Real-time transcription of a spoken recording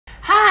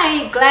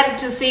Hi, glad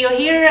to see you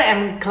here.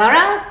 I'm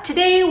Clara.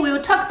 Today we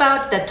will talk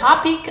about the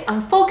topic on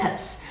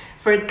focus.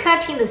 For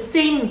cutting the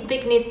same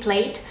thickness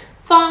plate,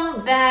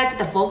 found that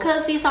the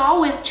focus is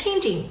always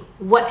changing.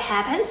 What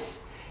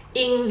happens?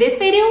 In this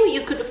video,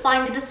 you could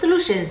find the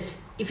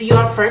solutions. If you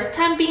are first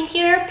time being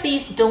here,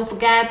 please don't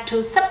forget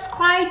to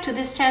subscribe to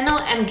this channel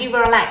and give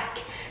it a like.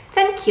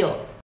 Thank you.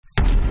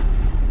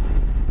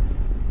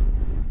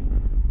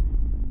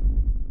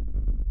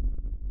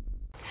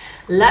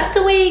 Last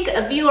week,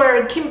 a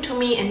viewer came to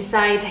me and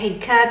said he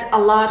cut a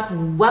lot of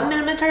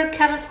 1mm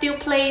carbon steel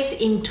plates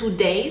in 2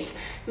 days,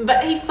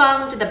 but he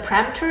found the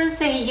parameters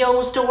he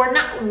used were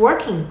not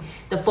working.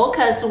 The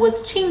focus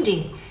was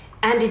changing,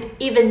 and it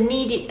even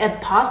needed a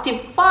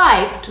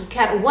 +5 to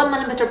cut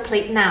 1mm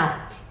plate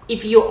now.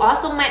 If you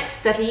also met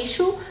such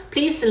issue,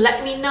 please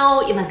let me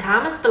know in the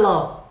comments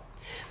below.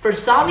 For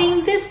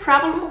solving this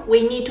problem,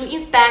 we need to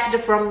inspect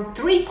from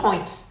 3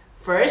 points.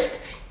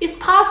 First, it's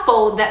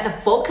possible that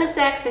the focus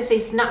axis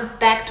is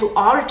not back to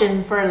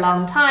origin for a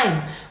long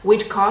time,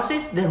 which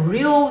causes the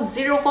real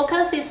zero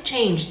focus is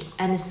changed,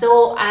 and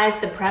so as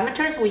the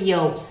parameters we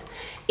use.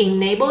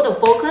 Enable the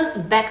focus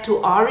back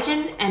to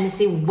origin and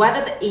see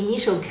whether the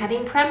initial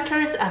cutting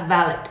parameters are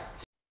valid.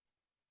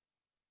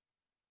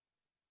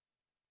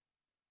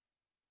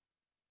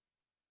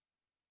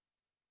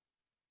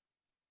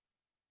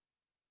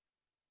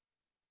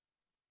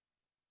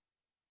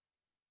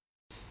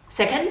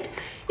 Second,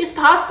 it's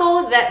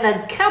possible that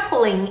the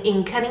coupling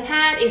in cutting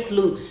head is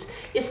loose.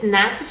 It's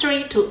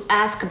necessary to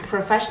ask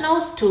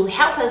professionals to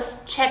help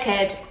us check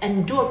it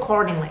and do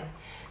accordingly.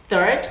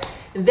 Third,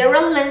 there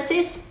are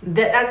lenses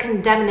that are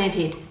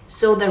contaminated,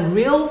 so the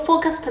real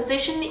focus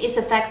position is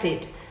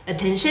affected.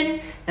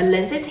 Attention, the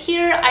lenses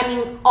here, I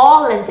mean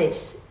all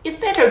lenses. It's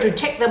better to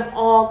check them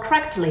all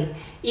correctly.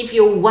 If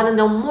you want to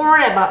know more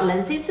about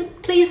lenses,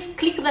 please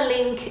click the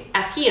link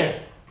up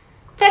here.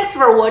 Thanks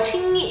for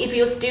watching. If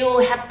you still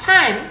have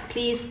time,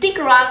 please stick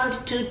around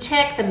to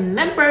check the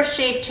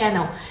membership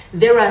channel.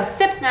 There are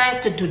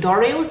step-by-step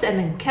tutorials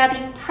and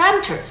cutting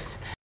parameters.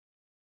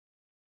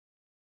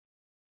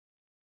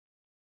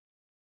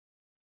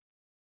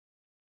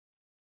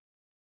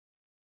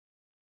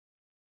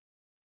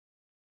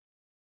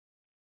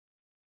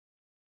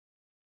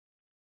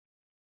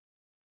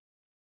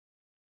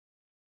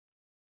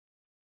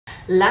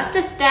 Last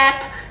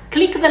step,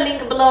 click the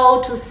link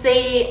below to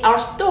see our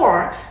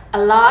store. A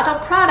lot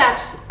of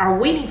products are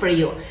waiting for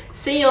you.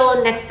 See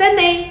you next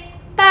Sunday.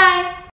 Bye!